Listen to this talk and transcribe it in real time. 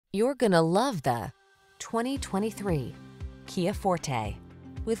You're gonna love the 2023 Kia Forte.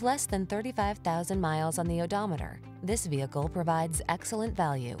 With less than 35,000 miles on the odometer, this vehicle provides excellent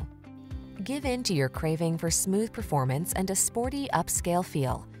value. Give in to your craving for smooth performance and a sporty upscale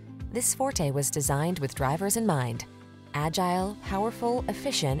feel. This Forte was designed with drivers in mind. Agile, powerful,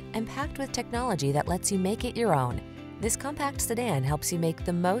 efficient, and packed with technology that lets you make it your own. This compact sedan helps you make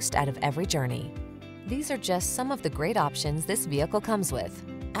the most out of every journey. These are just some of the great options this vehicle comes with: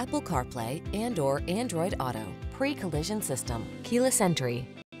 Apple CarPlay and/or Android Auto, pre-collision system, keyless entry,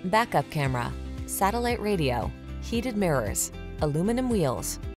 backup camera, satellite radio, heated mirrors, aluminum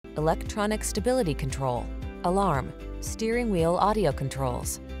wheels, electronic stability control, alarm, steering wheel audio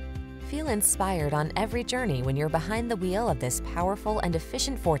controls. Feel inspired on every journey when you're behind the wheel of this powerful and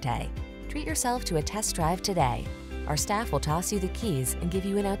efficient Forte. Treat yourself to a test drive today. Our staff will toss you the keys and give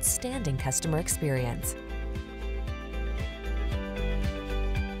you an outstanding customer experience.